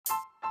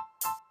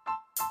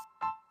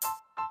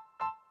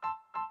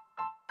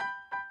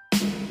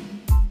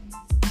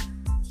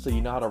So you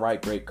know how to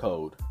write great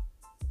code.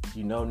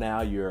 You know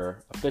now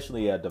you're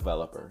officially a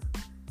developer.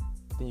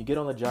 Then you get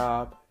on the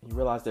job and you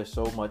realize there's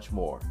so much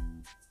more.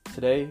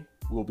 Today,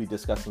 we'll be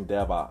discussing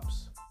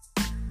DevOps.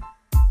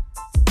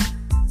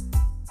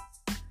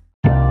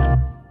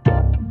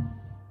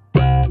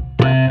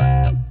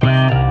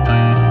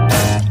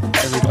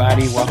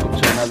 Everybody, welcome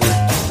to another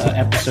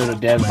episode of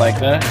Devs Like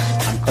Us.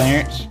 I'm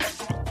Clarence.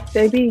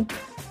 JB.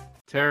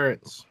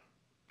 Terrence.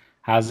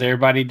 How's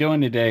everybody doing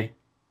today?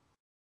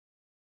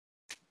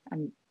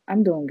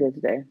 I'm doing good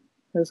today.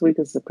 This week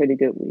is a pretty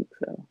good week,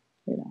 so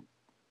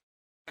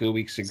Good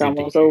weeks are it's good.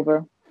 almost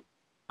over.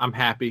 I'm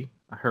happy.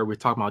 I heard we're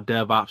talking about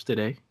DevOps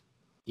today.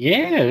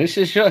 Yeah, this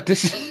is your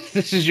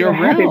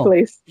happy realm.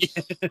 place.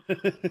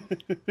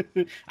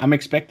 I'm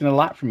expecting a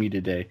lot from you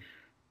today.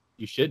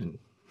 You shouldn't.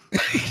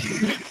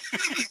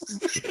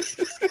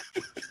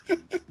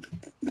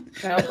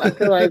 I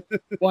feel like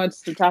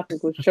once the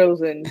topic was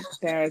chosen,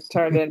 Terrence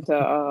turned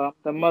into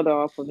the mother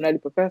off of Nutty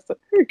Professor.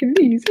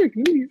 Hercules.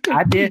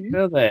 I did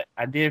feel that.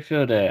 I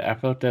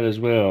felt that as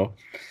well.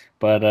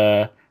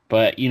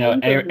 But you know,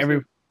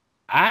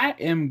 I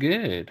am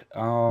good.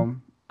 I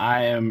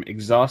am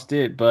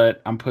exhausted,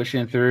 but I'm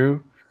pushing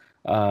through.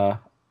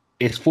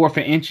 It's 4 for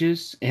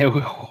inches, and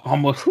we're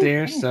almost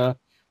there. So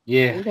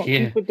yeah.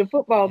 Keep with the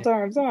football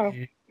terms, huh?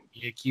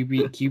 Yeah,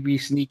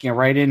 QB sneaking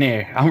right in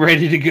there. I'm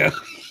ready to go.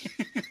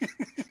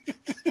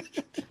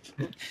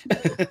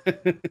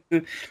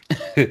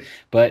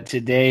 But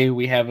today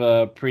we have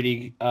a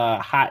pretty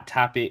hot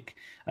topic.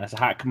 It's a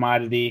hot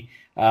commodity.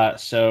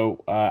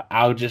 So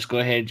I'll just go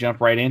ahead and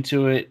jump right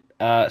into it.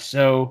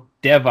 So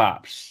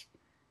DevOps.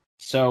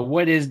 So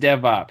what is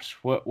DevOps?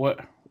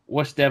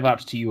 What's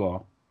DevOps to you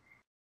all?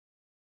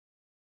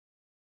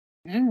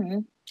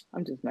 I'm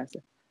just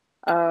messing.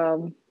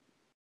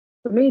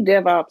 For me,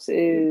 DevOps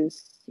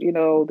is,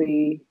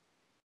 the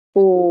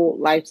full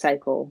life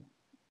cycle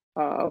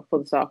for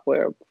the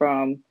software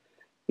from,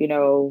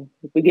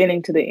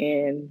 beginning to the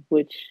end,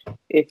 which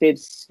if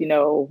it's,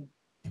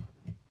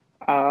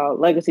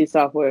 legacy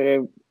software,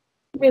 there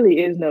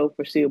really is no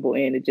foreseeable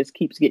end. It just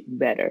keeps getting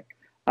better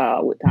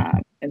with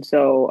time. And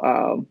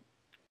so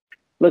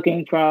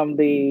looking from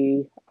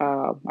the,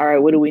 all right,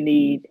 what do we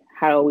need?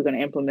 How are we going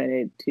to implement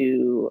it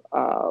to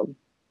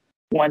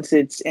once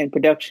it's in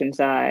production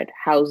side,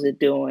 how's it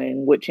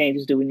doing? What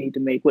changes do we need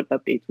to make? What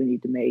updates we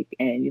need to make?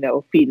 And,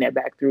 feeding that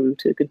back through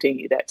to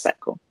continue that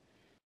cycle.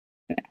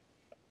 Yeah.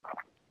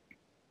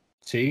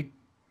 See?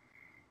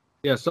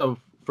 Yeah, so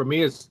for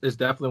me, it's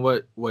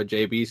definitely what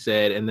JB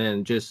said. And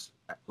then just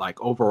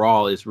like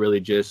overall, it's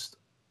really just,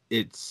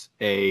 it's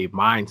a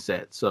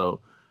mindset. So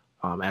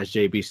as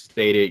JB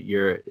stated,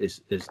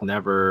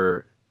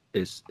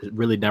 it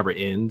really never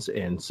ends.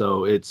 And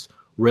so it's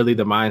really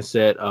the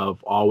mindset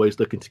of always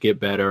looking to get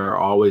better,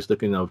 always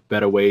looking of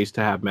better ways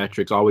to have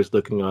metrics, always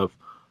looking of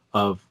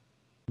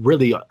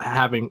really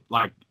having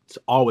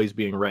always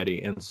being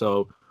ready. And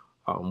so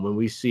when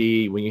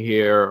you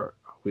hear,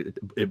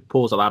 it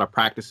pulls a lot of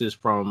practices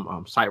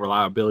from site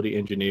reliability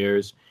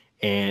engineers,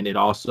 and it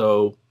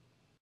also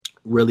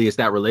really is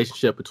that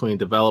relationship between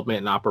development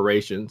and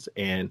operations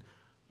and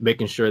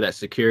making sure that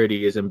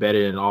security is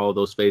embedded in all of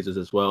those phases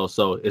as well.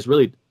 So it's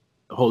really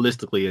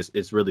holistically,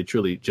 it's really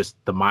truly just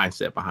the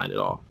mindset behind it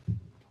all.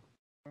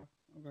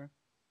 Okay.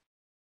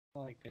 I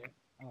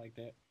like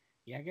that.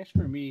 Yeah, I guess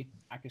for me,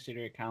 I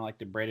consider it kind of like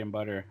the bread and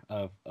butter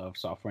of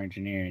software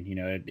engineering.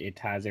 It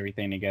ties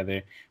everything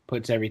together,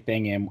 puts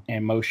everything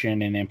in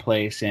motion and in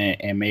place,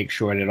 and makes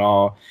sure that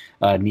all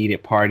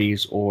needed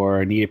parties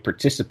or needed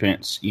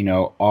participants,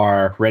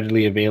 are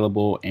readily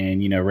available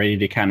and, ready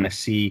to kind of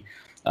see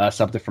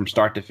something from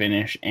start to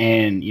finish,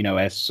 and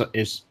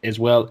as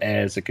well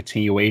as a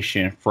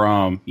continuation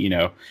from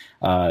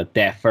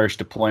that first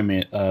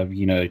deployment of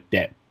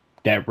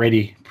that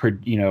ready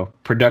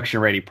production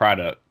ready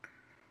product.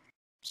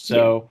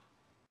 So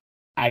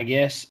yeah. I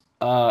guess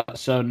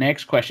so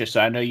next question.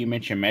 So I know you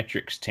mentioned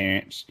metrics,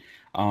 Terrence.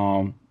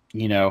 How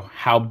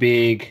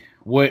big?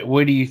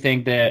 What do you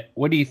think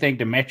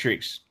the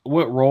metrics?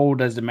 What role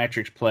does the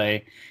metrics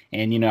play,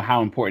 and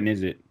how important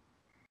is it?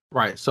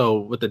 Right. So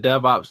with the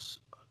DevOps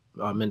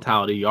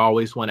mentality, you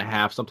always want to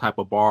have some type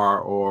of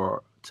bar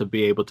or to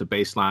be able to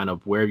baseline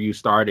of where you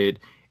started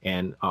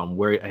and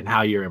where and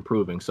how you're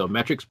improving. So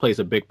metrics plays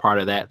a big part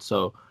of that.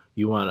 So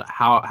you want to,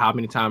 how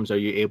many times are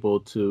you able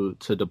to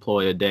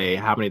deploy a day?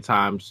 How many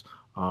times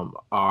how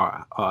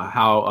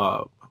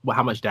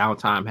much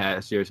downtime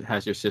has your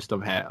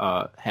system had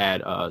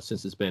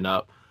since it's been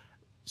up?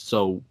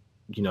 So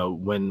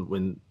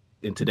when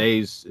in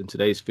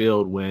today's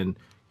field, when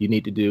you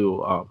need to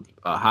do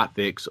a hot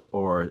fix,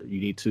 or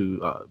you need to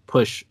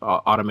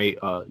automate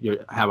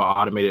have an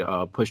automated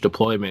push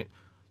deployment.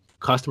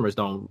 Customers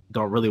don't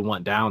really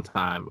want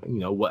downtime.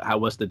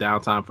 What's the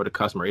downtime for the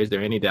customer? Is there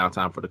any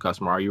downtime for the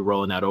customer? Are you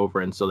rolling that over,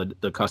 and so that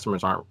the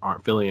customers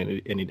aren't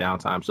feeling any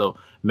downtime? So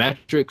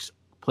metrics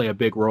play a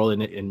big role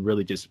in it, and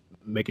really just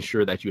making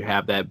sure that you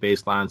have that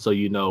baseline, so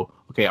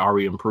okay, are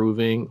we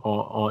improving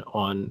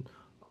on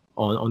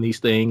on these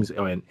things,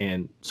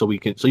 and so you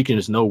can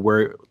just know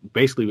where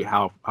basically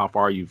how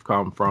far you've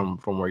come from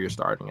where you're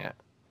starting at.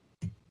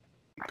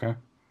 Okay.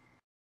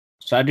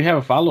 So I do have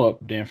a follow-up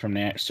then from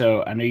that.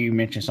 So I know you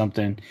mentioned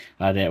something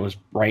that was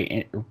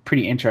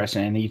pretty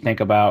interesting. And you think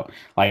about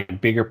like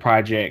bigger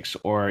projects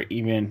or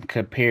even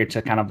compared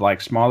to kind of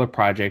like smaller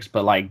projects,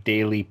 but like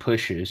daily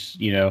pushes,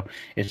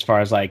 as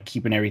far as like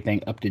keeping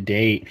everything up to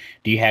date.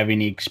 Do you have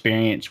any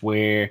experience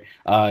where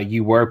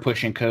you were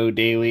pushing code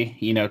daily,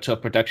 to a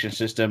production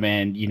system,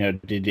 and,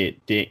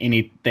 did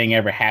anything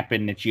ever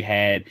happen that you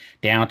had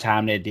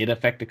downtime that did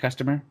affect the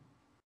customer?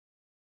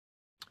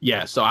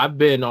 Yeah. So I've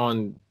been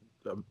on,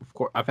 of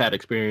course, I've had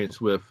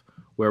experience with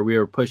where we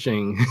were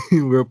pushing,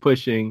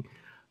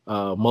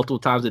 multiple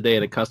times a day,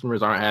 and the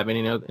customers aren't having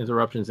any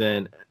interruptions.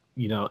 And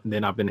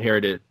then I've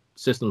inherited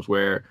systems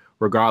where,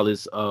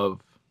 regardless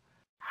of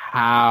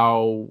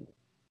how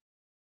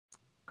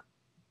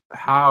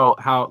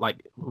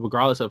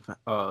regardless of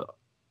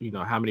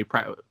how many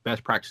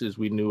best practices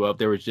we knew of,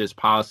 there was just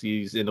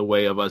policies in the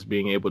way of us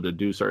being able to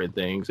do certain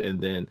things, and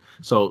then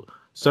so.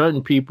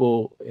 Certain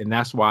people, and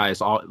that's why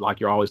it's all like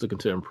you're always looking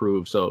to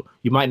improve. So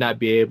you might not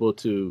be able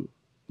to.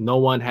 No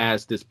one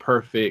has this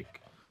perfect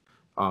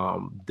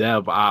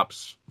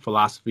DevOps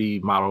philosophy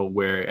model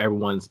where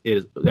everyone's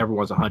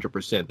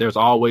 100%. There's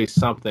always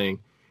something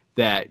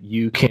that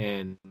you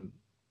can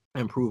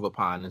improve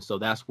upon, and so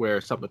that's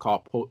where something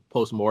called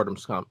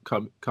postmortems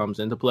comes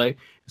into play.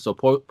 So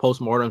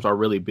postmortems are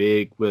really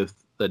big with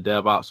the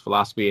DevOps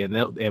philosophy, and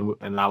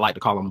I like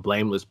to call them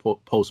blameless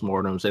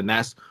postmortems, and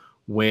that's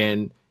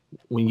when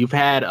you've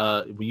had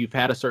a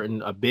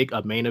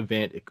main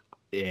event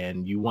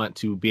and you want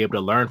to be able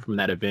to learn from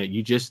that event,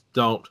 you just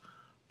don't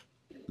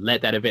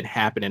let that event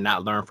happen and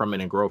not learn from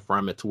it and grow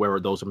from it to where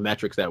those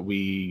metrics that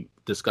we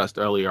discussed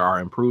earlier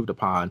are improved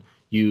upon.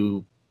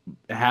 You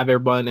have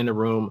everyone in the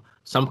room.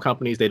 Some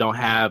companies, they don't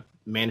have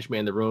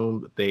management in the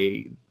room.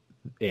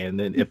 And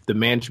then if the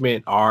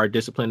management are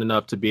disciplined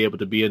enough to be able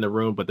to be in the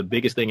room, but the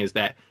biggest thing is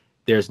that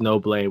there's no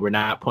blame. We're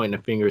not pointing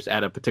the fingers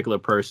at a particular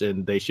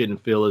person. They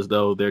shouldn't feel as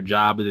though their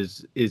job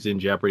is in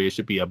jeopardy. It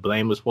should be a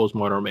blameless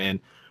postmortem.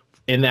 And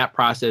in that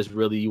process,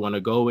 really, you want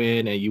to go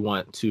in and you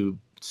want to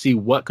see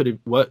what could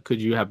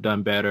you have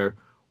done better?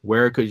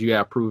 Where could you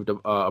have improved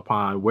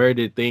upon? Where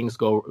did things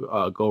go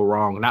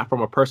wrong? Not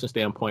from a person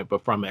standpoint,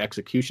 but from an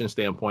execution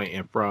standpoint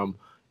and from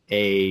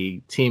a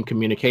team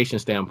communication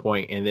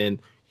standpoint. And then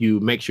you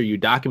make sure you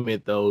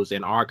document those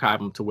and archive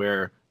them to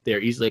where they're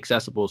easily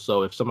accessible.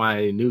 So if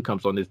somebody new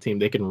comes on this team,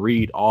 they can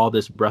read all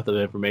this breadth of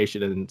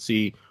information and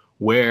see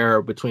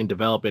where between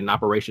development and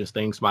operations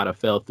things might have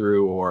fell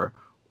through, or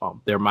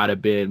there might have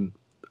been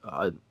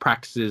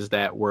practices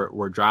that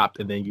were dropped,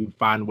 and then you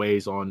find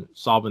ways on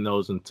solving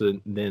those.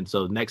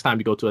 So next time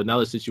you go to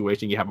another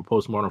situation, you have a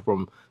postmortem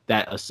from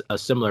that a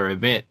similar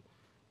event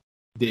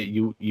that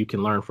you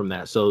can learn from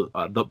that. So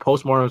the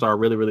postmortems are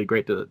really, really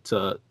great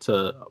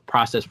to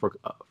process for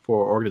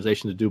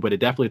organizations to do, but it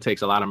definitely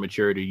takes a lot of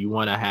maturity. You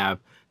want to have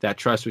that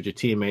trust with your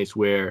teammates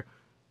where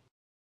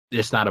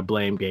it's not a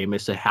blame game.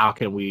 It's how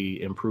can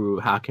we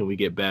improve? How can we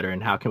get better?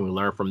 And how can we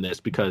learn from this?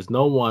 Because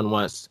no one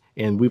wants,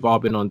 and we've all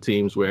been on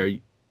teams where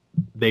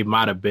they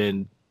might have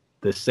been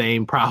the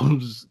same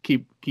problems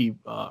keep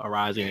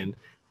arising. And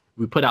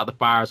we put out the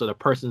fire, so the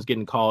person's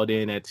getting called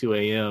in at 2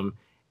 a.m.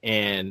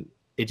 and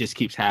it just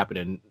keeps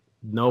happening.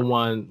 No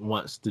one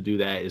wants to do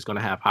that. It's going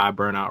to have high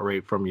burnout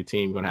rate from your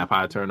team. You're going to have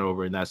high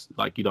turnover, and that's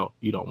like you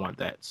don't want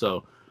that.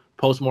 So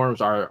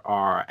postmortems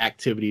are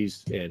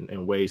activities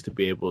and ways to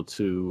be able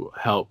to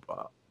help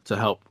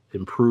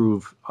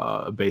improve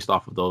based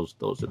off of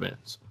those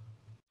events.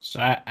 So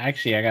I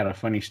got a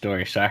funny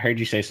story. So I heard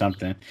you say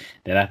something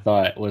that I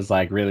thought was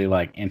like really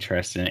like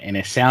interesting, and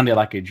it sounded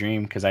like a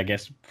dream because I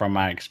guess from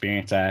my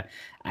experience, I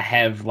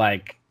have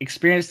like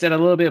experienced it a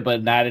little bit,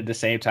 but not at the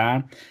same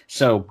time.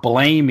 So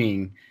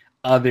blaming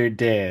other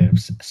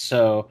devs.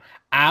 So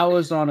I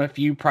was on a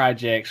few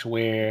projects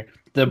where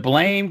the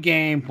blame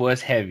game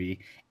was heavy,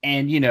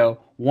 and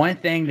one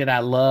thing that I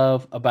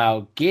love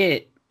about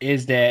Git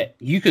is that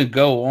you could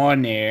go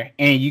on there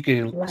and you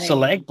can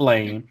select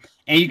blame.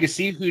 And you can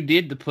see who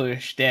did the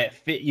push that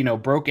fit,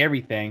 broke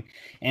everything.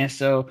 And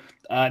so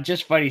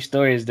just funny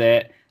story is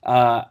that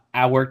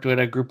I worked with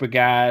a group of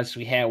guys.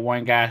 We had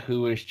one guy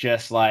who was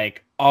just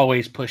like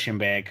always pushing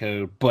bad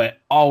code, but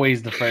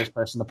always the first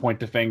person to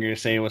point the finger and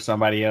say it was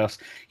somebody else.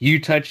 You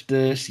touched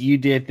this, you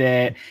did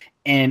that.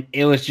 And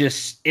it was so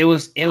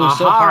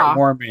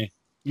heartwarming.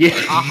 Yeah.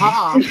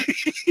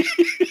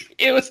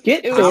 It was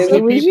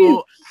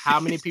how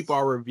many people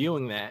are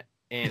reviewing that,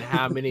 and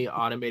how many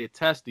automated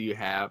tests do you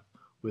have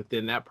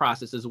within that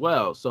process as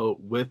well? So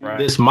with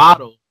this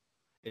model,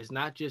 it's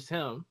not just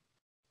him.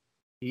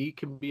 He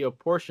can be a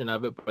portion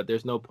of it, but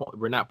there's no point.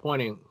 We're not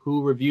pointing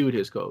who reviewed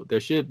his code. There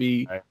should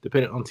be,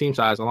 depending on team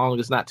size, as long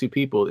as it's not 2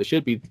 people, it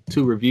should be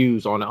 2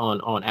 reviews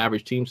on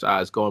average team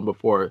size going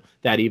before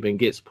that even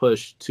gets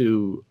pushed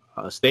to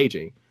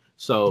staging.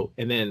 So,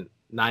 and then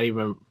not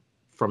even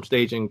from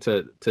staging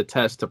to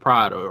test to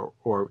prod,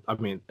 or I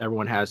mean,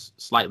 everyone has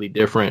slightly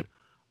different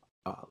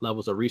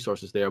levels of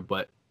resources there.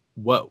 But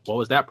what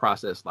was that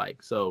process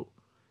like? So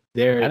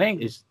there I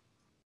think is.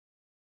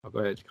 Oh, go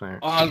ahead,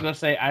 Clarence. Oh, I was gonna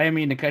say I didn't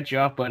mean to cut you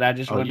off, but I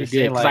just wanted to good,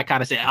 say like I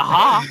kind of said,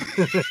 aha.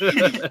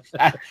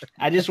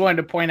 I just wanted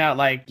to point out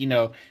like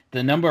the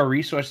number of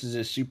resources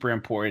is super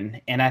important,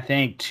 and I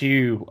think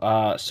too.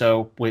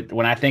 So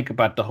when I think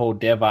about the whole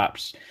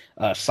DevOps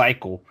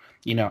cycle,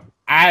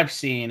 I've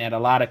seen at a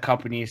lot of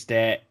companies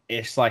that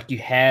it's like you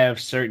have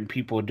certain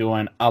people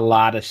doing a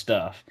lot of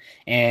stuff,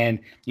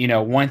 and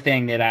one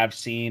thing that I've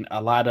seen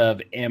a lot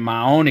of in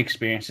my own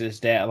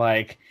experiences that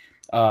like.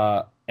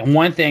 And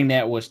one thing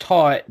that was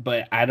taught,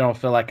 but I don't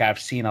feel like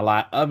I've seen a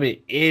lot of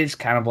it, is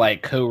kind of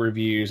like code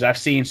reviews. I've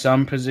seen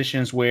some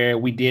positions where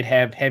we did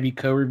have heavy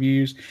code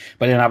reviews,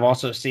 but then I've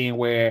also seen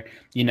where,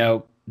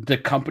 the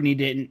company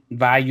didn't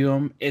value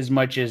them as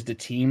much as the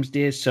teams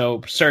did.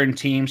 So certain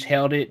teams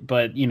held it,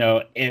 but,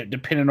 it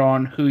depended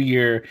on who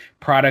your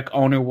product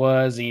owner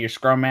was and your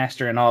scrum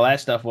master and all that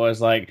stuff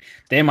was, like,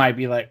 they might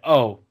be like,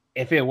 oh,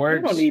 if it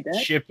works, don't need that.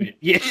 ship it.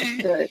 Yeah.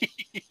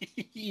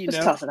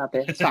 Just toss it out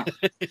there. It's fine.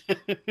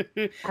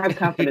 I have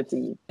confidence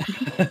in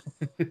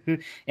you.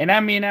 And I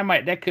mean,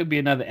 that could be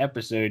another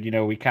episode.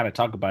 We kind of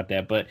talk about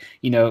that, but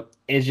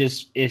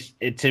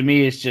to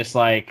me, it's just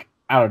like,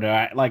 I don't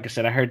know. Like I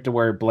said, I heard the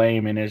word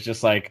blame, and it's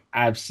just like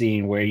I've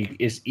seen where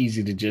it's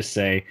easy to just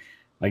say,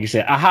 like you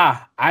said,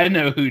 aha, I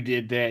know who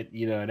did that.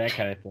 That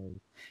kind of thing.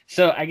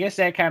 So I guess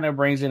that kind of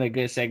brings in a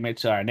good segment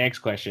to our next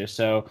question.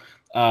 So,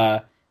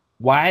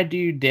 why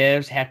do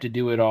devs have to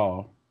do it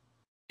all?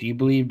 Do you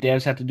believe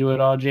devs have to do it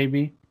all,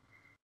 JB?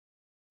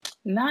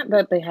 Not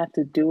that they have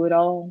to do it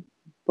all,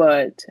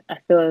 but I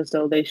feel as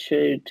though they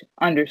should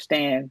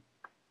understand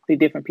the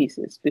different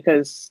pieces,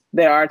 because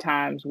there are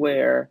times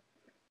where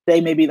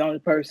they may be the only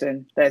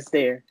person that's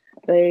there.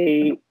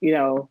 They,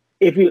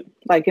 if you,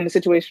 like in the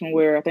situation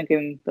where I think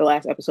in the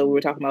last episode we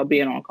were talking about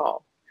being on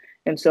call.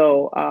 And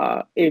so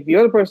if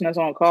you're the person that's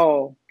on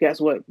call, guess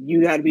what?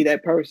 You got to be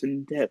that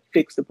person to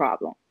fix the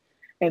problem.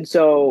 And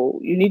so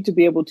you need to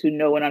be able to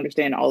know and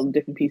understand all the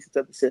different pieces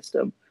of the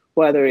system,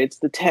 whether it's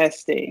the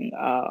testing,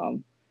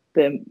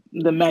 the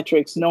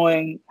metrics,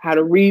 knowing how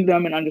to read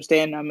them and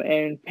understand them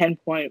and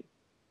pinpoint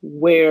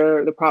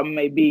where the problem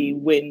may be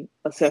when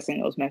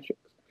assessing those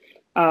metrics.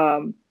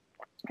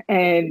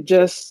 And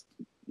just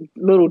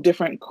little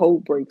different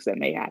code breaks that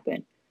may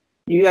happen.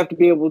 You have to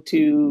be able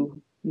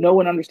to know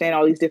and understand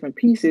all these different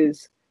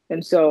pieces.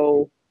 And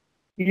so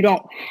you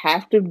don't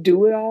have to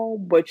do it all,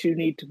 but you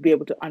need to be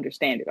able to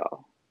understand it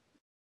all.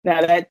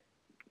 Now that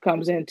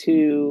comes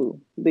into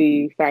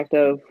the fact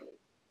of,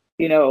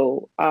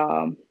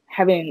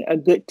 having a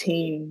good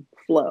team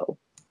flow,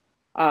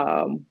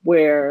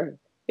 where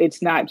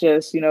it's not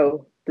just,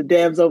 the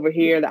devs over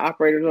here, the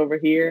operators over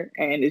here,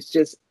 and it's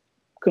just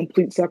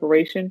complete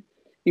separation.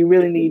 You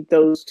really need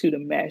those two to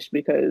mesh,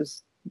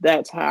 because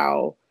that's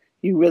how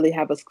you really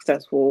have a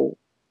successful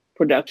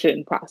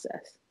production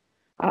process.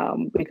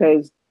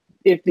 Because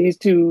if these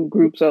two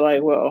groups are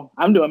like, well,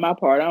 I'm doing my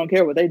part, I don't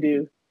care what they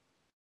do,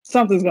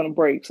 something's going to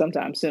break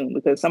sometime soon,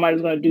 because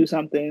somebody's going to do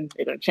something,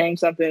 they're going to change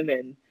something,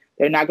 and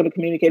they're not going to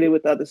communicate it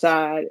with the other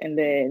side. And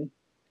then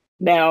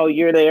now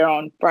you're there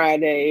on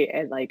Friday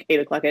at like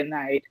 8:00 at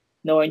night,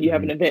 knowing you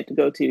have an event to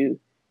go to,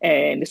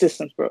 and the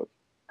system's broke.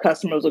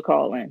 Customers are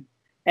calling,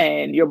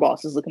 and your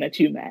boss is looking at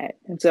you mad.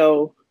 And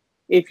so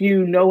if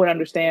you know and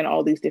understand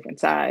all these different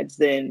sides,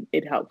 then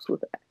it helps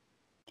with that.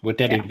 With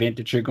that event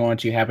that you're going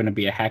to happen to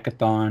be a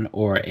hackathon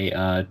or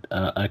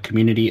a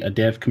community, a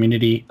dev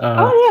community?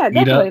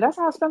 Definitely. Meetup? That's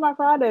how I spend my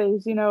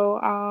Fridays.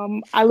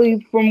 I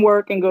leave from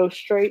work and go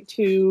straight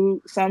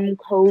to some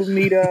code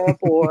meetup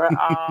or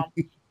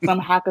some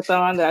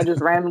hackathon that I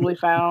just randomly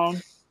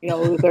found,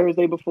 the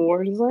Thursday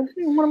before. Just like,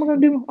 what am I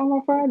going to do on my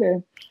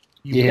Friday?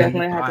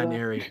 Definitely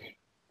binary.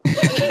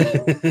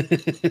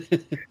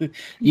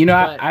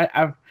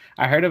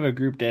 I heard of a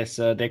group that's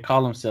they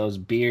call themselves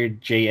Beard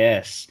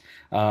JS.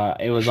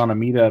 It was on a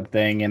meetup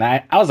thing, and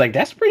I was like,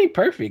 that's pretty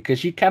perfect,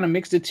 because you kind of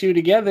mix the two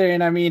together.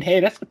 And I mean, hey,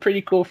 that's a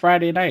pretty cool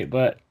Friday night.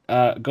 But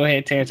go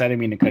ahead, Terrence. I didn't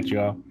mean to cut you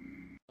off.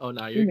 Oh,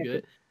 no, you're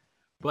good.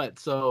 But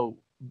so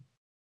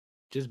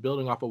just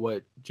building off of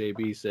what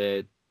JB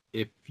said,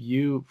 if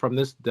you, from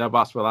this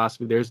DevOps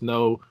philosophy, there's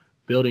no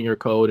building your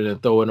code and then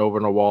throwing it over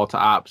on a wall to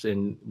ops,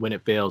 and when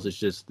it fails, it's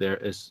just there.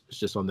 It's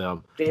just on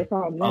them.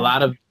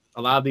 A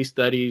lot of these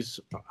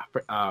studies,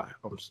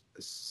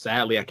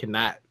 sadly, I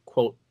cannot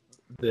quote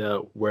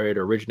where it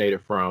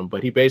originated from,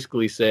 but he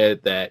basically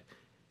said that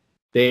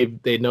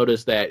they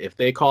noticed that if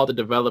they called the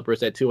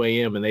developers at 2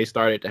 a.m. and they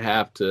started to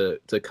have to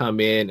come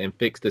in and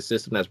fix the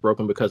system that's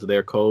broken because of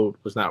their code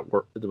was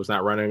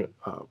not running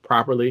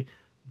properly,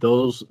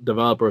 those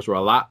developers were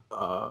a lot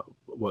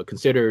were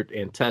considered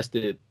and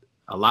tested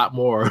a lot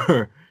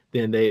more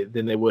than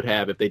they would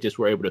have if they just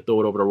were able to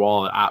throw it over the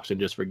wall at ops and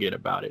just forget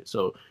about it.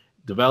 So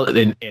develop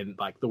and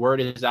like the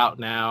word is out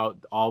now.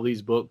 All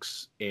these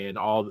books and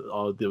all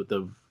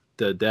the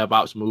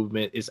DevOps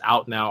movement is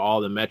out now.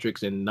 All the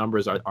metrics and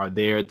numbers are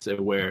there to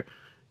where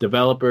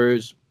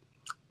developers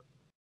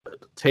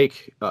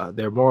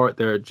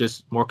they're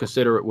just more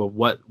considerate with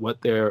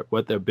what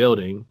they're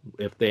building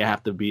if they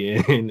have to be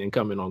in and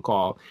come in on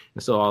call.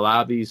 And so a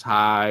lot of these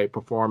high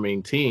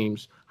performing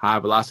teams, high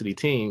velocity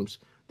teams,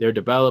 their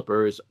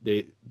developers,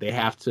 they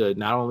have to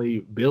not only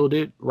build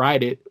it,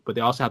 write it, but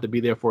they also have to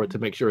be there for it to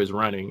make sure it's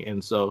running.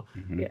 And so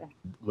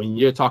when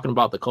you're talking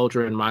about the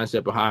culture and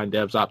mindset behind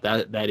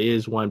DevOps, that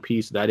is one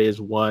piece, that is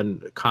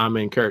one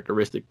common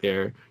characteristic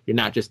there. You're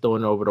not just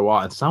throwing it over the wall.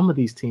 And some of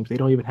these teams, they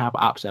don't even have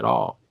ops at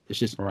all. It's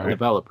just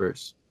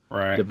developers.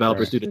 Right.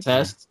 Developers do the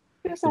tests.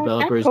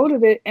 Developers, I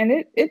coded it and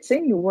it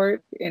seemed to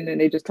work, and then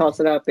they just toss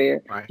it out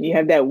there. Right. You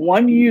have that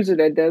one user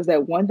that does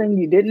that one thing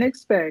you didn't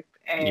expect,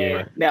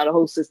 and now the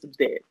whole system's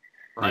dead.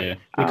 Right. Yeah.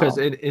 Because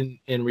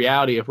in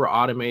reality, if we're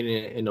automating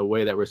it in the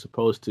way that we're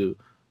supposed to,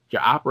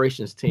 your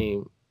operations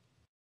team,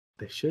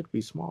 they should be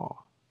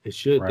small. They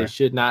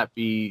should not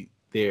be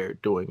there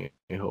doing it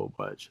a whole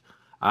bunch.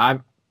 I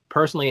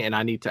personally, and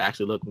I need to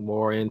actually look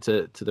more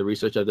into the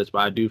research of this, but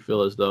I do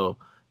feel as though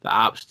the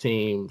ops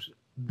teams,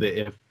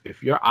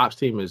 if your ops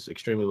team is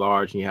extremely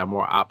large and you have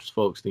more ops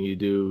folks than you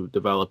do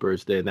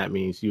developers, then that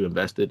means you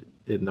invested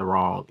in the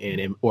wrong,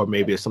 or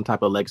maybe it's some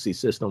type of legacy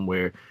system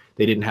where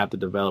they didn't have the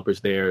developers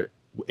there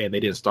and they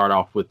didn't start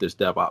off with this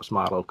DevOps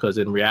model. Because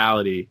in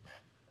reality,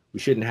 we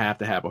shouldn't have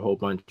to have a whole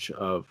bunch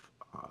of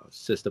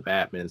system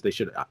admins. They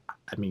should.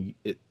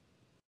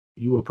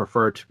 You would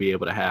prefer to be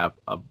able to have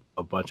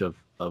a bunch of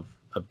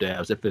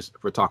devs if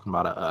we're talking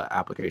about an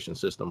application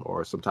system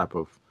or some type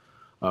of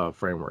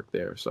framework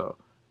there. So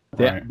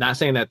not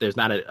saying that there's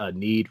not a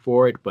need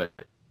for it, but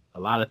a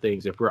lot of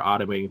things, if we're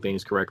automating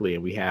things correctly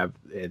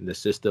and the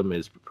system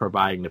is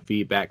providing the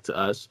feedback to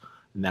us,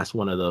 and that's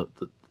one of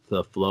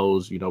the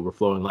flows, we're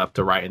flowing left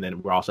to right, and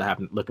then we're also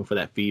looking for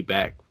that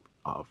feedback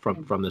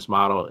from this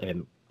model.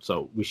 And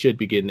so we should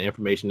be getting the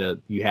information that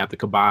you have the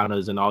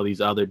Kibanas and all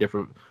these other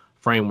different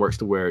frameworks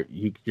to where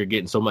you're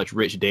getting so much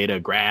rich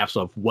data, graphs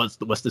of what's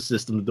the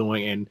system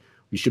doing, and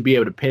you should be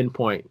able to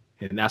pinpoint.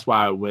 And that's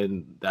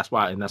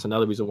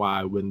another reason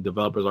why when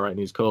developers are writing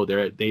these code,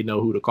 they know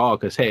who to call,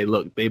 because hey,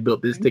 look, they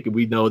built this ticket,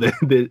 we know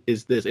that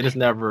it's this, and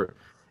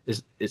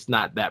it's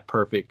not that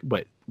perfect,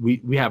 but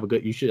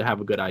you should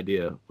have a good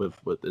idea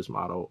with this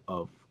model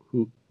of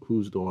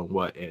who's doing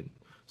what, and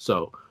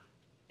so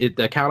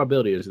the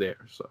accountability is there.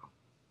 So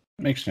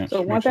makes sense.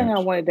 So one thing I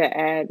wanted to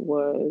add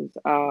was,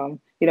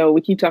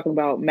 we keep talking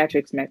about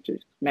metrics.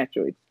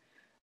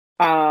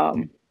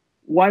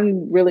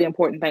 One really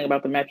important thing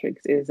about the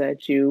metrics is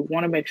that you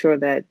want to make sure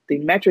that the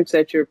metrics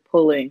that you're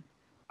pulling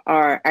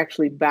are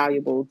actually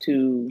valuable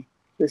to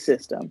the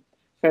system,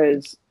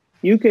 because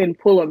you can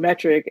pull a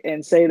metric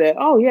and say that,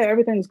 oh yeah,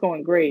 everything's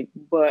going great,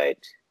 but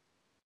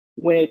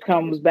when it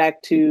comes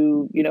back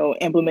to,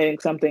 implementing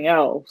something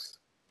else,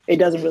 it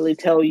doesn't really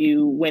tell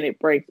you when it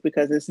breaks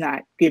because it's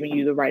not giving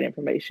you the right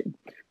information,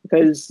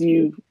 because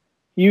you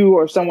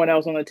or someone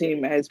else on the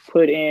team has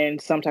put in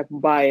some type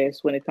of bias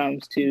when it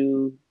comes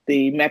to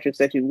the metrics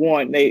that you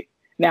want.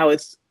 Now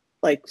it's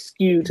like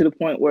skewed to the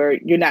point where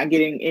you're not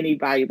getting any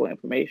valuable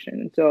information.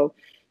 And so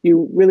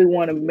you really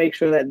want to make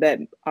sure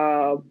that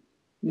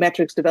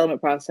metrics development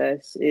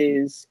process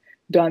is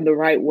done the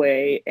right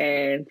way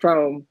and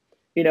from,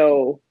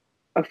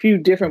 a few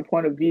different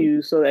point of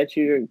views, so that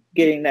you're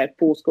getting that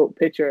full scope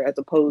picture, as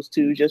opposed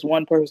to just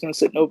one person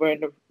sitting over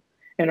in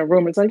a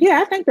room. It's like, yeah,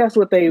 I think that's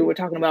what they were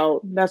talking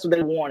about. That's what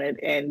they wanted.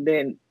 And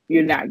then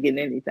you're not getting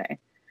anything.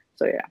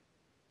 So, yeah.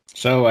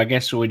 So I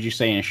guess, would you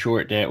say in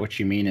short that what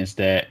you mean is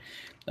that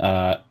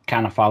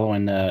kind of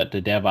following the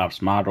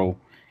DevOps model,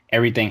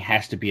 everything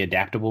has to be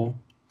adaptable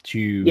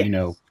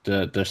to,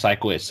 the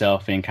cycle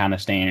itself, and kind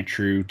of staying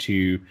true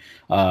to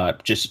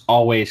just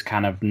always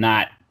kind of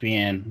not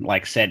being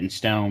like set in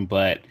stone,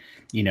 but,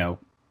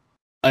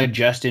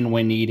 adjusting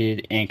when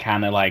needed and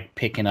kind of like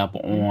picking up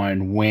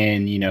on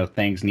when,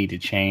 things need to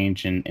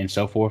change and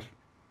so forth?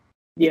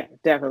 Yeah,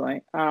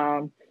 definitely.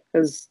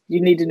 Because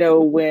you need to know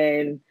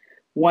when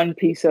one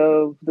piece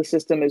of the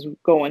system is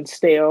going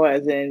stale,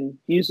 as in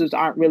users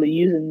aren't really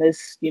using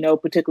this,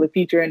 particular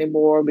feature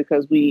anymore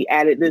because we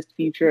added this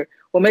feature.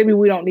 Well, maybe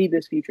we don't need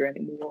this feature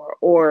anymore,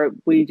 or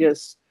we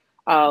just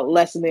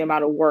lessen the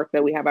amount of work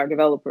that we have our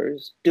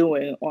developers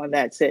doing on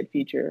that said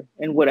feature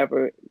and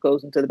whatever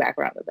goes into the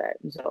background of that.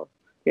 And so,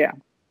 yeah,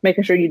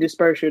 making sure you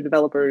disperse your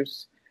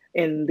developers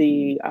in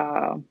the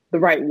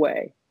right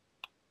way.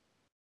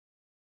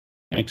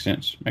 Makes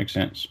sense.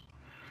 So,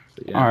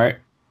 yeah. All right.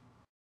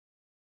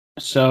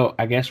 So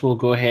I guess we'll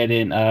go ahead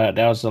and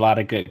that was a lot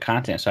of good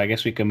content. So I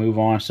guess we can move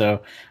on.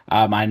 So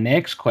my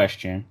next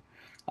question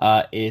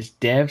is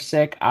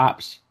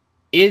DevSecOps.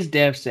 Is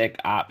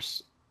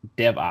DevSecOps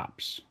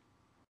DevOps?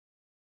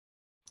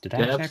 Did I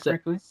say that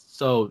correctly?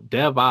 So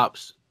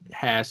DevOps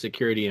has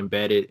security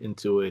embedded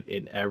into it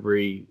in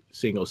every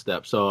single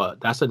step. So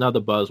that's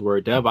another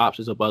buzzword. DevOps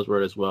is a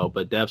buzzword as well,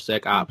 but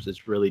DevSecOps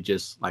is really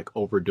just like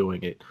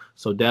overdoing it.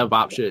 So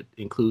DevOps should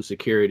include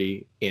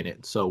security in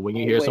it. So when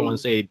you hear someone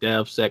say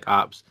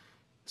DevSecOps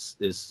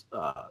is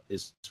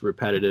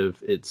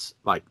repetitive, it's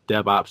like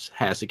DevOps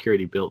has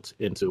security built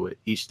into it.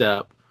 Each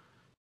step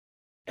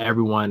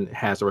everyone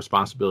has a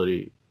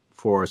responsibility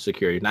for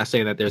security. Not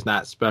saying that there's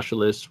not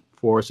specialists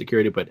for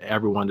security, but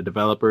everyone, the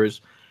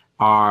developers,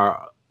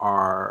 are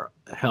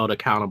held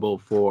accountable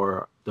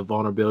for the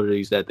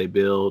vulnerabilities that they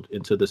build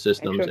into the Make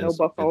systems. sure no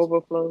buffer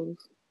overflows.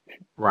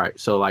 Right.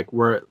 So like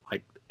we're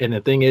like, and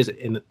the thing is,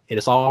 and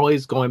it's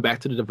always going back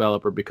to the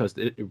developer because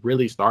it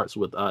really starts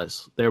with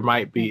us. There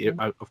might be,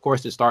 of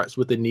course, it starts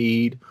with a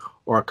need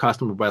or a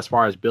customer, but as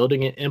far as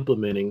building and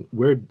implementing,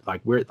 we're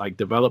like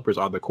developers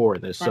are the core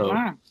in this.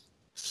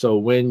 So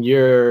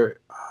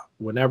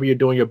whenever you're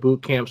doing your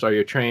boot camps or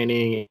your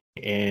training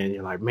and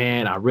you're like,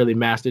 man, I really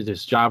mastered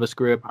this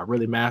JavaScript. I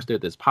really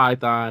mastered this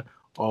Python.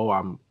 Oh,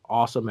 I'm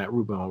awesome at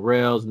Ruby on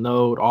Rails,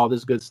 Node, all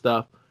this good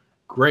stuff.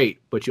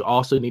 Great. But you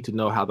also need to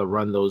know how to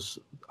run those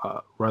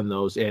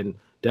and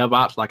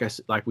DevOps,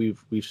 like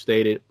we've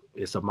stated,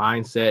 it's a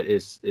mindset,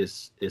 it's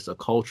a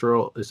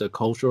cultural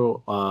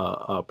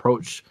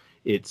approach.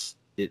 It's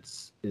a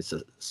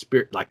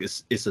spirit, like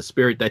it's a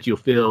spirit that you'll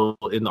feel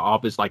in the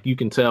office. Like you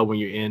can tell when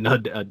you're in a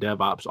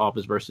DevOps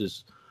office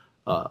versus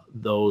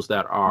those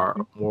that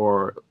are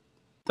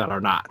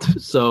not.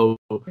 So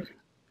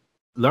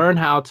learn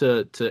how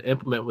to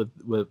implement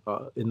with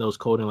in those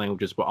coding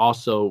languages, but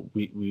also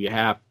we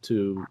have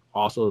to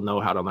also know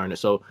how to learn it.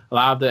 So a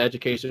lot of the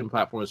education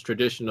platforms,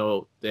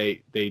 traditional,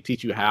 they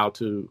teach you how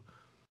to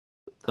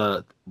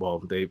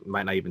they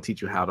might not even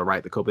teach you how to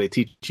write the code, but they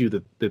teach you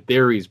the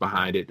theories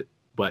behind it.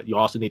 But you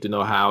also need to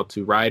know how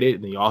to write it,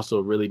 and you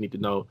also really need to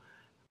know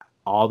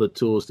all the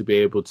tools to be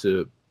able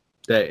to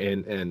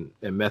and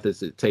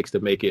methods it takes to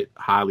make it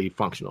highly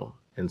functional.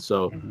 And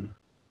so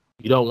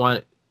you don't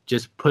want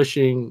just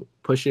pushing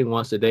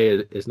once a day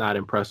is not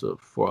impressive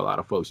for a lot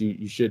of folks.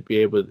 You should be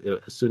able to,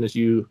 as soon as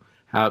you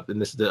have,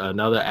 and this is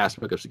another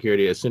aspect of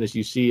security, as soon as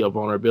you see a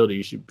vulnerability,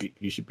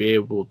 you should be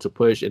able to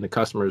push, and the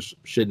customers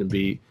shouldn't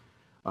be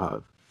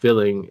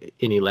feeling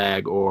any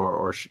lag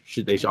or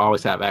should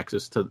always have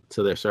access to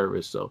their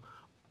service. So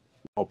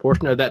a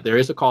portion of that, there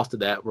is a cost to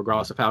that,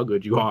 regardless of how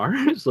good you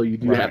are. So you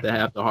do have to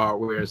have the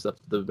hardware and stuff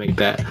to make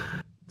that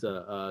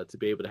to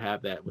be able to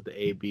have that with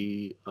the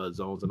A/B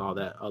zones and all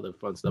that other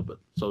fun stuff. But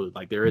so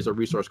like there is a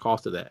resource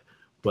cost to that.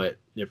 But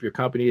if your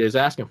company is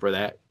asking for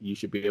that, you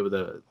should be able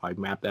to like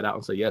map that out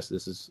and say, yes,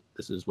 this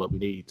is what we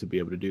need to be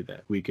able to do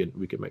that. We can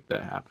make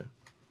that happen.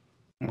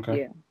 Okay.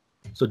 Yeah.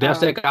 So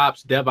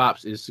DevSecOps,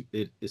 DevOps is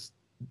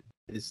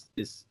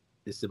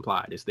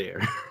implied. It's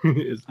there.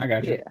 I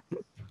got you.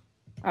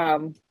 Yeah.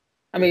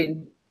 I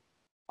mean,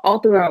 all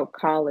throughout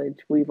college,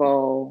 we've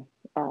all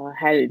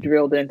had it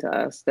drilled into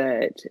us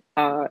that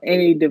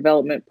any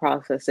development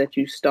process that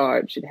you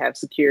start should have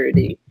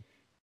security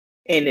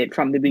in it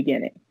from the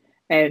beginning.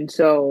 And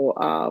so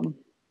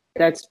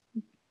that's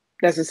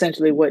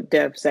essentially what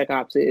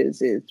DevSecOps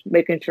is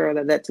making sure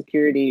that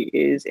security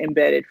is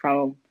embedded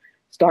from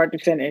start to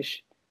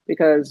finish,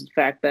 because the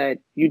fact that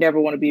you never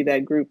want to be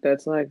that group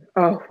that's like,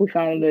 oh, we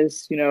found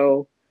this,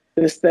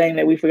 this thing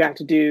that we forgot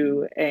to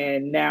do,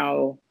 and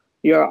now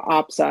your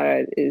ops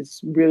side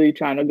is really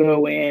trying to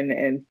go in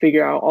and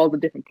figure out all the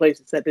different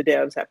places that the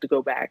devs have to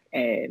go back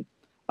and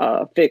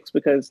fix,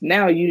 because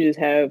now you just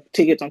have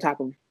tickets on top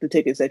of the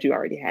tickets that you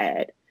already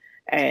had.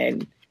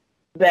 And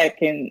that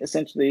can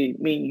essentially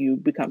mean you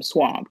become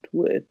swamped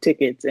with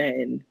tickets,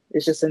 and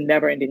it's just a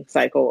never-ending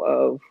cycle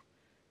of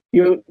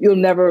you'll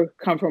never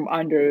come from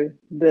under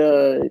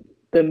the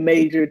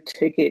major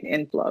ticket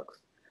influx.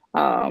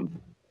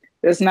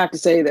 That's not to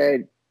say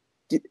that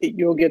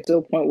you'll get to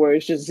a point where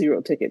it's just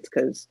zero tickets,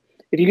 because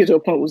if you get to a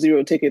point with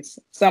zero tickets,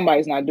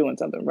 somebody's not doing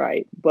something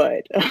right.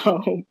 But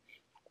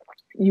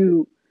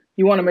you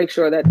want to make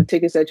sure that the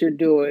tickets that you're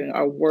doing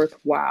are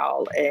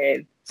worthwhile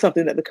and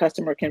something that the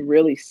customer can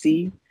really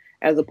see,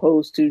 as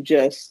opposed to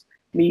just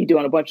me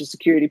doing a bunch of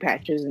security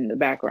patches in the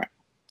background.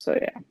 So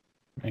yeah.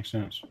 Makes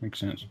sense.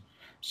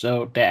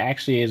 So that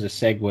actually is a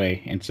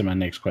segue into my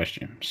next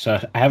question. So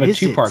I have a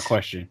two-part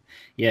question.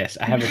 Yes,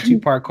 I have a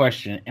two-part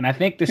question. And I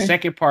think the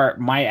second part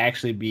might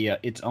actually be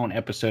its own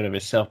episode of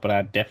itself, but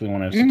I definitely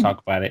want us to talk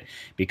about it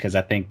because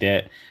I think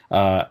that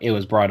it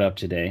was brought up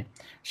today.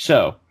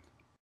 So,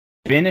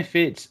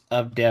 benefits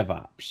of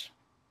DevOps.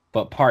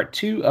 But part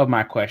two of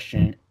my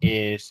question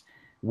is,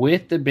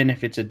 with the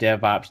benefits of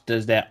DevOps,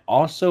 does that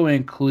also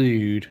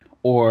include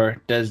or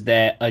does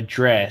that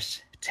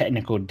address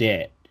technical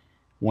debt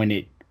when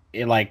it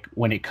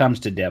comes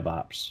to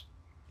DevOps?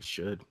 It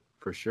should,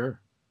 for sure.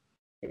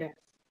 Yeah.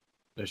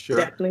 For sure.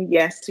 Definitely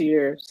yes to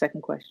your second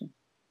question.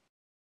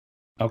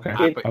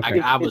 Okay.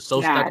 I was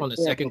so stuck on the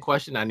second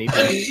question. I need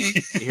to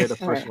hear the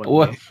first one.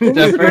 Well,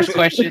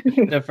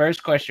 the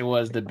first question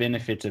was the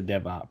benefits of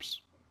DevOps.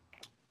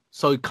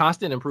 So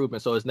constant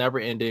improvement. So it's never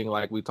ending.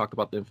 Like we talked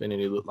about the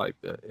infinity loop, like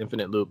the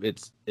infinite loop.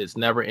 It's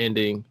never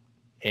ending,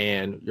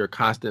 and you're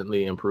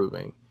constantly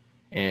improving,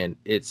 and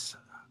it's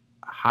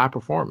high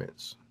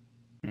performance.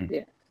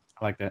 Yeah,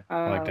 I like that.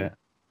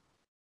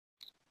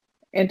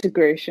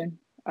 Integration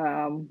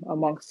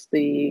amongst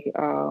the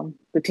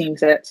team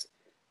sets.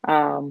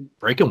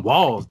 Breaking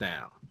walls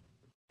down.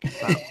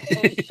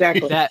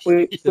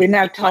 Exactly. We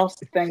now toss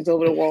things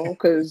over the wall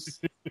because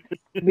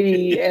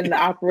me and the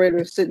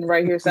operator sitting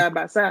right here side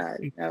by side.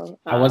 You know?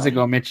 I wasn't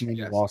gonna mention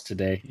any walls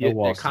today. No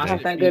walls today. Oh,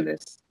 thank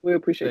goodness. We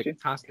appreciate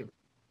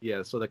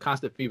you. So the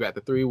constant feedback,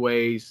 the 3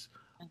 ways,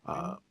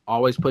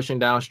 always pushing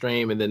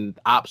downstream, and then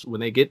ops, when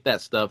they get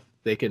that stuff,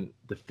 the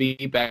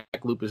feedback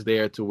loop is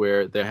there to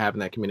where they're having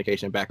that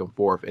communication back and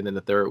forth. And then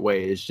the 3rd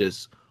way is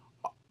just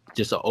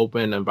an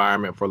open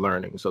environment for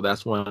learning. So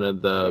that's one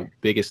of the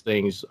biggest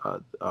things.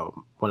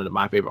 One of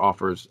my favorite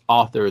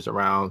authors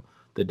around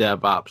the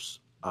DevOps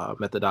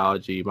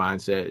methodology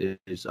mindset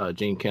is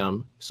Gene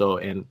Kim. So,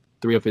 and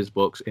 3 of his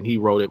books, and he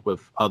wrote it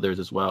with others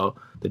as well.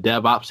 The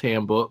DevOps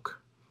Handbook,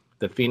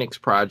 the Phoenix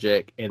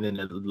Project, and then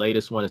the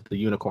latest one is the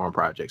Unicorn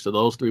Project. So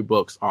those 3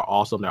 books are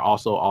awesome. They're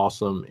also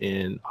awesome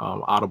in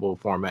Audible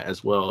format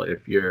as well,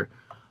 if you're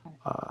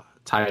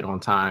tight on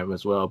time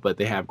as well. But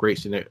they have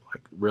great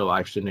real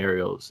life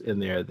scenarios in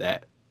there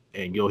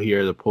and you'll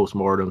hear the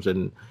postmortems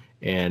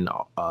and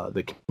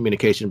the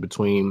communication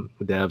between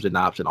devs and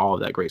ops and all of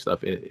that great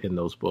stuff in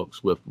those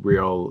books with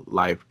real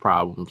life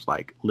problems.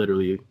 Like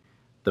literally,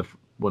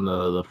 one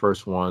of the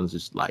first ones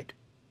is like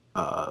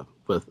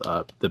with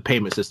the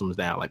payment systems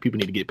down. Like people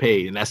need to get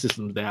paid, and that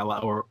system's down,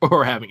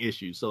 or having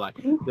issues. So like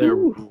they're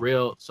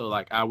real. So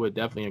like I would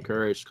definitely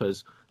encourage,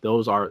 because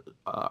those are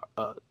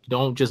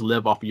don't just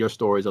live off of your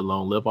stories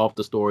alone. Live off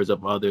the stories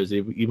of others,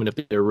 even if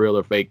they're real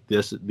or fake.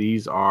 These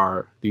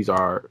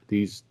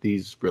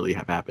really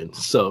have happened.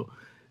 So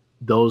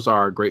those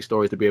are great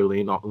stories to be able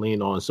to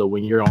lean on. So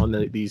when you're on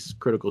these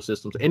critical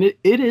systems, and it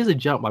is a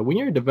jump. Like when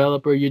you're a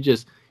developer, you're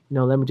just,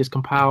 let me just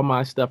compile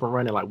my stuff and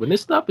run it. Like when this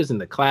stuff is in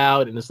the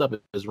cloud and this stuff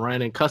is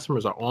running,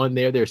 customers are on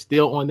there, they're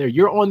still on there,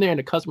 you're on there, and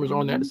the customers are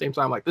on there at the same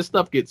time. Like this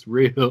stuff gets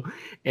real.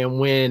 And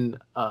when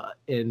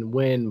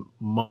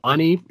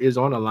money is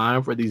on the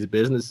line for these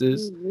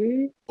businesses,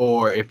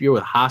 or if you're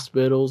with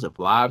hospitals, if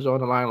lives are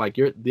on the line,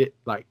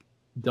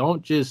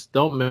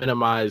 don't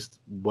minimize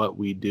what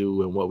we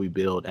do and what we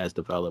build as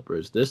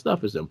developers. This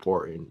stuff is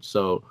important.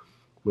 So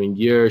when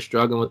you're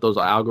struggling with those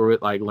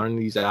algorithms, like learning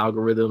these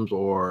algorithms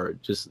or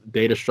just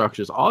data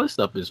structures, all this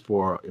stuff is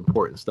for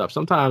important stuff.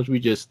 Sometimes we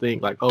just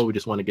think like, oh, we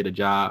just want to get a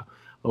job.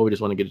 Oh, we just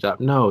want to get a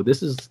job. No,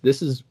 this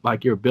is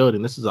like you're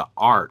building. This is an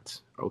art.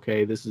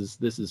 Okay, this is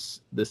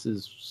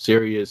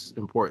serious,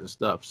 important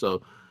stuff.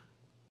 So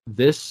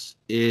this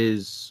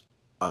is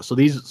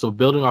so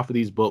building off of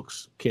these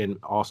books can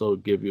also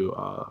give you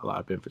a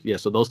lot of benefits. Yeah.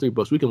 So those 3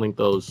 books, we can link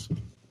those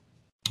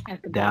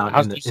down.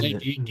 Do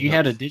you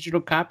have a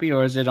digital copy,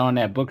 or is it on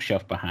that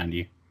bookshelf behind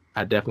you?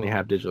 I definitely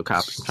have digital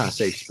copies. I'm trying to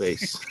save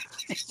space.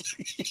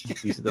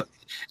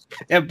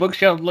 That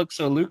bookshelf looks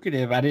so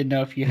lucrative. I didn't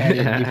know if you had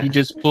it. If you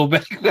just pull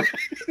back.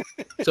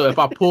 So if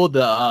I pull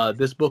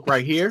this book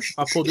right here,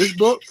 I pull this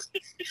book,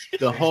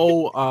 the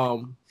whole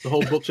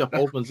bookshelf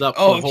opens up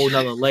to a whole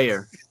nother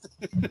layer.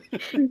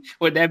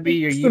 Would that be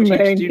your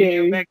YouTube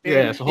studio back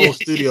there? Yeah, it's a whole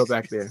studio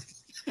back there.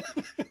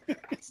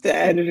 It's the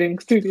editing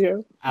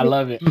studio. I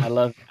love it.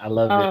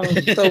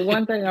 So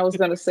one thing I was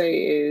going to say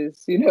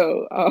is,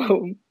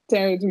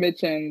 Terrence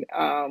mentioned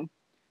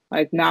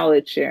like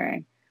knowledge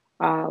sharing.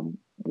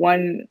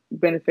 One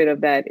benefit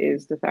of that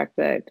is the fact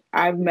that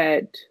I've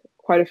met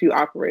quite a few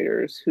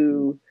operators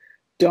who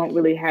don't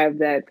really have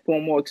that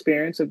formal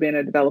experience of being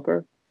a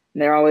developer.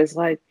 And they're always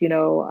like,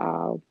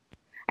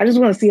 I just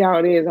want to see how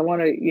it is. I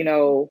want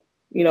to,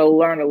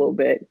 learn a little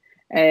bit.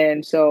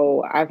 And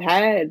so I've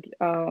had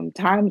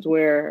times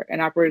where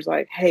an operator's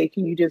like, hey,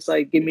 can you just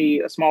like give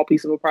me a small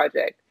piece of a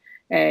project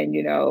and,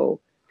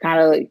 kind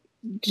of like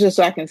just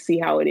so I can see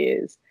how it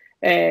is.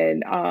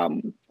 And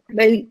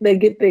they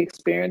get the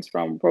experience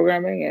from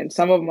programming, and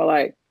some of them are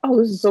like, oh,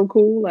 this is so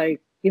cool.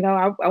 Like, I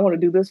want to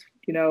do this,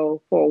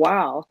 for a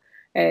while.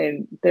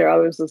 And there are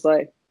others that's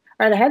like,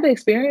 all right, I had the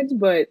experience,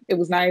 but it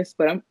was nice,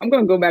 but I'm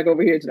going to go back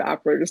over here to the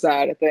operator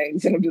side of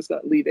things, and I'm just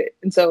going to leave it.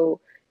 And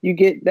so you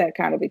get that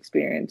kind of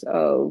experience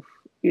of,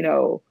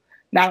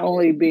 not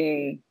only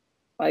being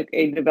like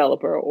a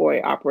developer or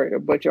an operator,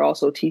 but you're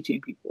also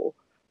teaching people.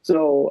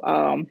 So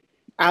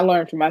I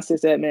learn from my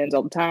sysadmins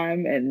all the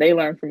time, and they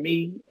learn from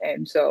me.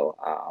 And so,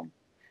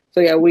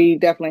 yeah, we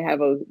definitely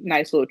have a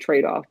nice little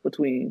trade-off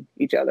between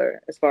each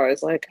other as far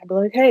as like, I'll be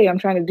like, hey, I'm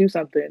trying to do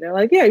something. And they're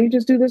like, yeah, you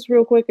just do this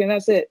real quick and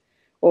that's it.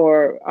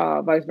 Or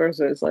vice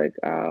versa. It's like,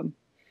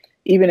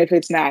 even if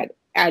it's not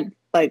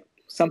like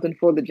something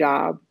for the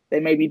job, they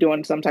may be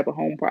doing some type of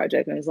home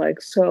project. And it's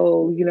like,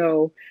 so,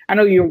 I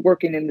know you're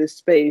working in this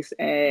space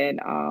and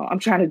I'm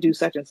trying to do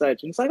such and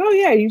such. And it's like, oh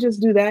yeah, you just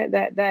do that,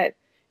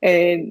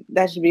 and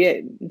that should be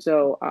it. And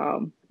so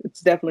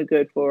it's definitely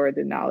good for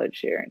the knowledge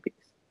sharing piece.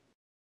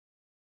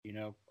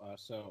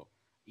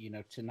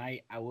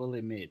 Tonight I will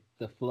admit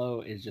the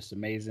flow is just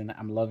amazing.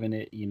 I'm loving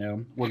it.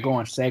 We're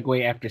going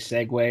segue after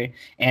segue,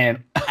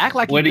 and act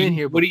like you've been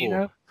here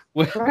before.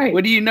 What do you know?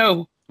 What do you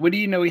know? What do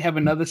you know? We have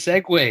another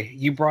segue.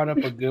 You brought up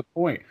a good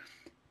point.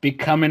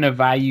 Becoming a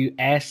value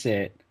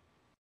asset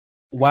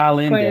while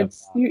in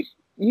Clarence,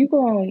 You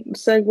gonna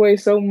segue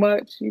so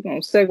much. You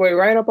gonna segue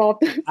right up off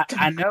the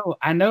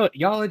I know.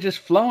 Y'all are just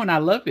flowing. I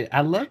love it.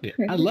 I love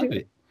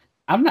it.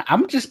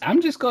 I'm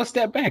just gonna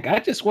step back. I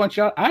just want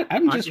y'all.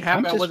 Aren't you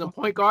happy I wasn't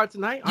point guard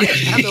tonight?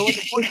 Aren't you happy I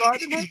wasn't point guard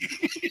tonight?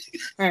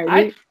 All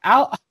right,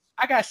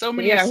 I got so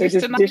many assists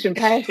just tonight. dishing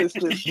passes.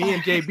 Me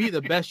and JB,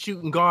 the best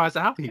shooting guards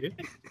out here.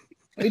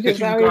 We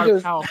just out here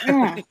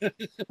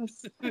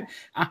just.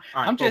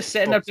 I'm just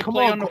setting up to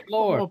play on the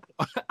floor.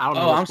 I don't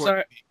know. I'm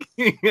sorry.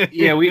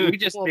 Yeah, we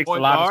just mixed a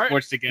lot of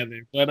sports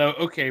together. But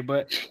okay,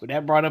 but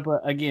that brought up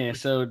again.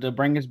 So to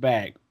bring us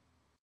back,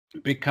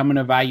 becoming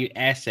a valued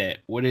asset.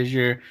 What's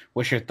your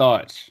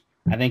thoughts?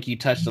 I think you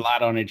touched a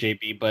lot on it,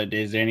 JB. But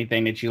is there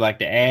anything that you like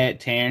to add,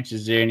 Terrence?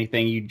 Is there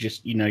anything you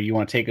just you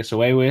want to take us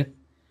away with?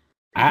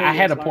 I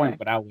had a point,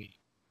 but I'll wait.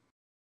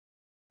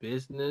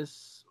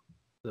 Business.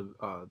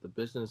 The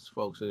business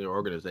folks in your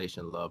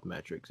organization love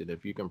metrics, and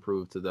if you can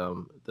prove to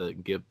them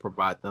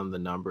provide them the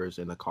numbers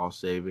and the cost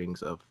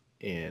savings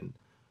and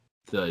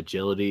the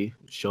agility,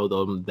 show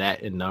them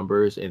that in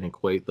numbers and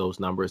equate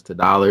those numbers to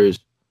dollars,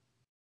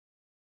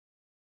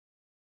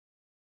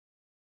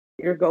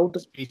 your goal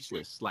is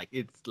speechless. Like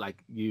it's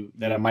like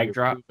a mic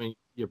drop.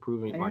 You're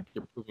proving your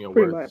Pretty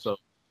worth. much. So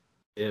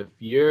if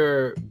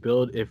you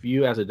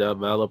as a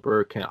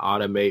developer can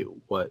automate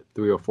what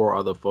 3 or 4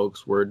 other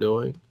folks were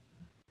doing.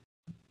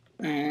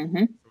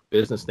 Mm-hmm.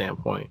 Business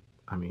standpoint,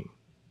 I mean,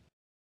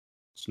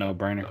 it's no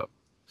brainer.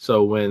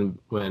 So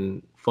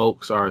when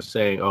folks are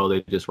saying, "Oh,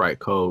 they just write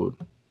code,"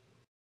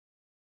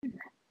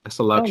 that's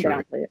a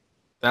luxury.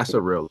 That's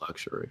a real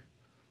luxury,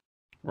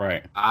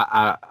 right?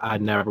 I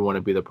never want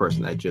to be the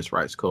person that just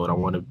writes code. I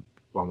want to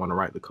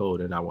write the code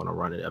and I want to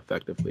run it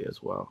effectively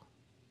as well.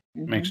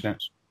 Mm-hmm. Makes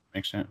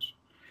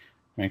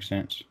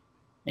sense.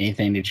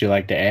 Anything that you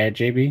like to add,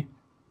 JB?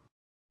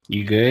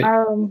 You good?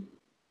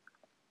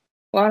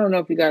 Well, I don't know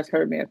if you guys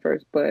heard me at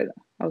first, but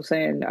I was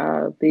saying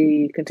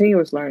the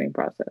continuous learning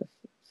process.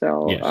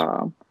 So yes.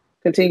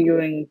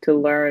 Continuing to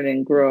learn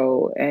and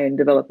grow and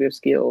develop your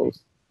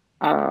skills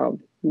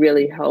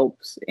really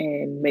helps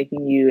in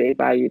making you a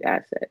valued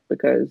asset.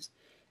 Because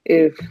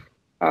if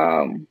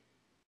I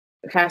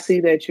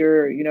see that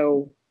you're,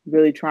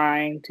 really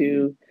trying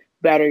to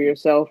better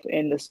yourself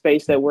in the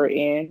space that we're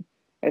in,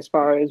 as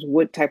far as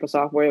what type of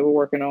software we're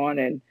working on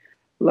and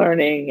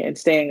learning and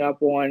staying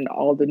up on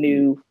all the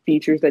new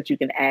features that you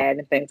can add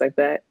and things like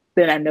that,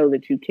 then I know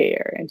that you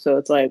care. And so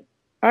it's like,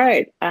 all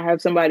right, I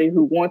have somebody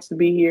who wants to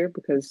be here,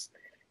 because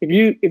if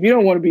you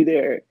don't want to be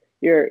there,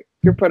 your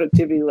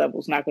productivity level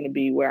is not going to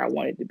be where I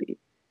want it to be.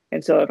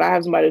 And so if I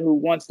have somebody who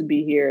wants to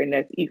be here and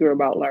that's eager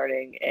about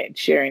learning and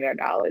sharing their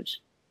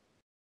knowledge,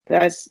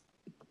 that's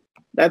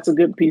a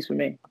good piece for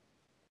me.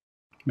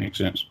 Makes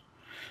sense.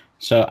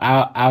 So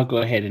I'll go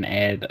ahead and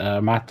add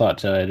my thought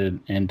to it,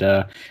 and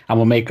I'm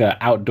gonna make a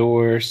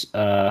outdoors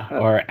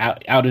or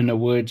out in the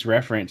woods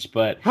reference.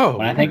 But when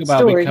I think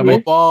about becoming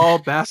football,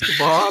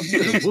 basketball,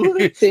 to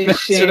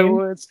the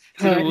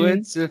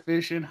woods, to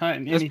fishing,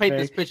 hunting. Let's paint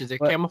this picture. There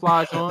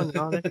camouflage on and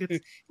all that good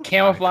stuff.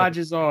 Camouflage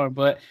is on,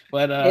 but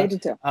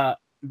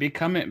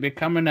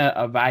becoming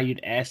a valued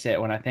asset.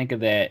 When I think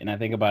of that, and I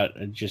think about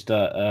just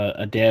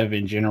a dev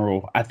in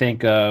general, I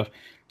think of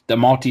the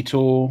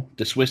multi-tool,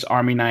 the Swiss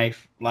Army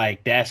knife.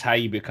 Like that's how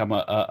you become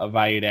a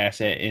valued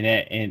asset.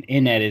 And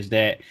in that is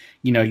that,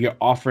 you're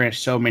offering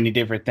so many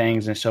different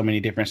things and so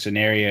many different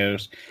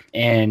scenarios.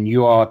 And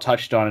you all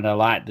touched on it a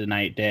lot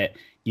tonight that,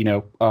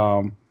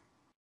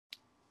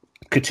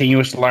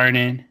 continuous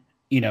learning,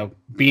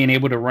 being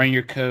able to run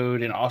your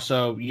code, and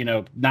also,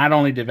 not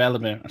only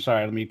development.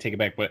 Sorry, let me take it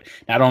back. But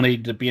not only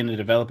to being a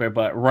developer,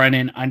 but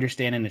running,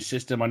 understanding the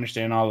system,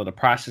 understanding all of the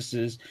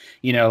processes.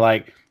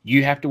 Like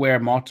you have to wear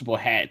multiple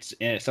hats.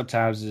 And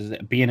sometimes is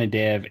being a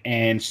dev,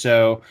 and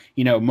so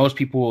most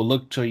people will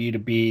look to you to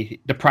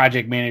be the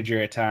project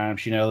manager at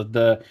times.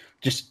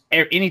 Just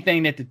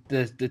anything that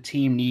the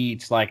team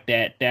needs like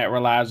that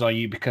relies on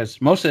you, because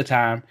most of the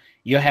time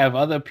you'll have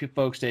other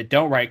folks that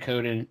don't write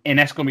code, and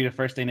that's going to be the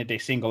first thing that they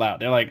single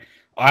out. They're like,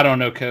 oh, I don't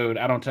know code.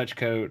 I don't touch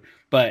code.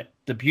 But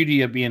the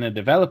beauty of being a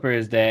developer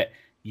is that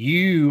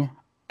you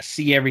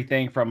see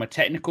everything from a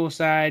technical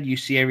side. You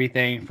see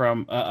everything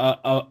from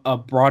a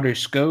broader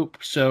scope.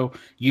 So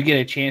you get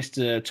a chance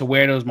to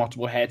wear those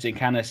multiple hats and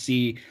kind of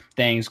see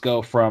things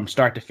go from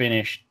start to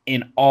finish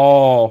in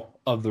all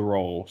of the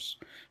roles.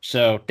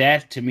 So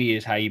that to me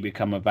is how you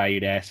become a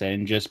valued asset,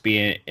 and just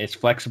being as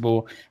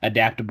flexible,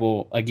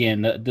 adaptable.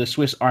 Again, the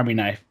Swiss Army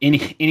knife.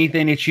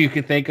 Anything that you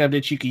could think of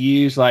that you could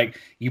use, like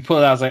you pull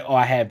it out, I was like, oh,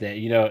 I have that,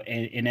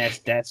 and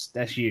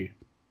that's you.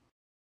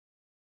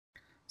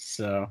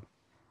 So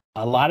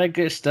a lot of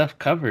good stuff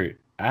covered.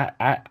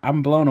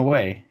 I'm blown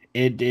away.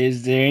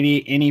 Is there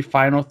any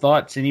final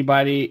thoughts?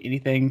 Anybody,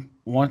 anything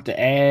want to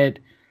add?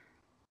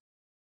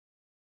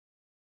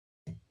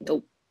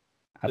 Nope.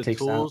 The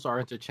tools are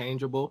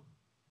interchangeable.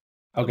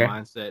 Okay. The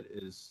mindset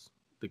is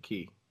the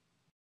key.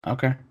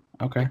 Okay.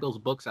 Take those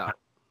books out.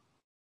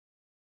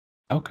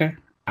 Okay.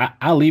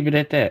 I'll leave it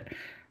at that.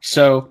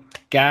 So,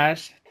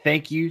 guys,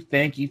 Thank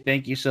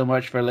you so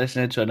much for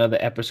listening to another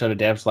episode of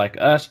Devs Like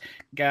Us.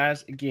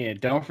 Guys, again,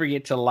 don't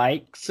forget to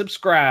like,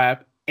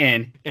 subscribe,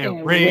 and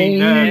ring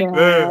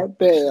that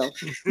bell. bell.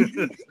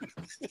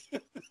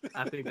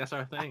 I think that's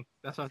our thing.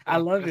 That's our thing. I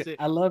love That's it.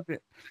 I love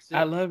it.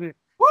 I love it.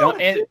 Woo,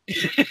 Don't end.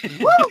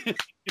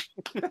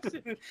 That's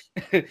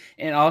it.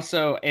 And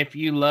also, if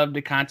you love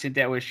the content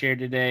that was shared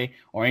today,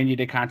 or any of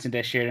the content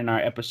that's shared in our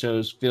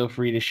episodes, feel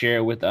free to share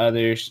it with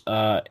others.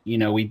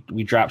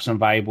 We drop some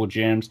valuable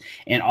gems,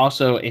 and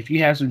also if you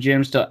have some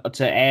gems to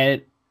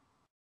add,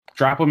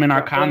 drop them in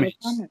our comments.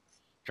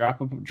 Drop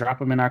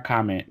them in our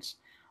comments.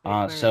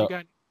 Hey, So you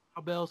got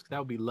cowbells? That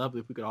would be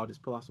lovely if we could all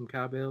just pull out some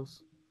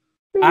cowbells.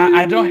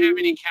 I don't have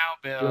any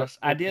cowbells.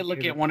 I did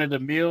look at one of the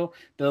little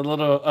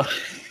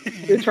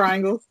The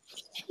triangles.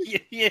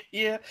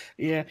 Yeah.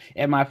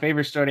 At my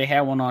favorite store, they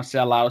had one on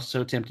sale. I was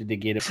so tempted to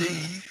get it.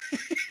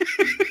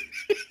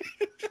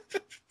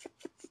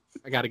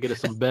 I got to get us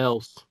some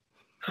bells.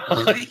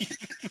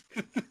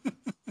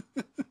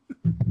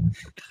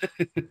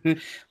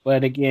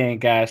 But again,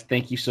 guys,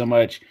 thank you so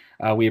much.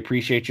 We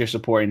appreciate your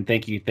support, and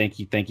thank you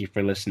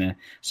for listening.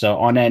 So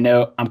on that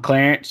note, I'm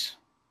Clarence.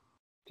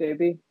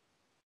 JB.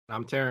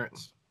 I'm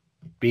Terrence.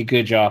 Be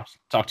good, y'all.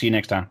 Talk to you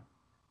next time.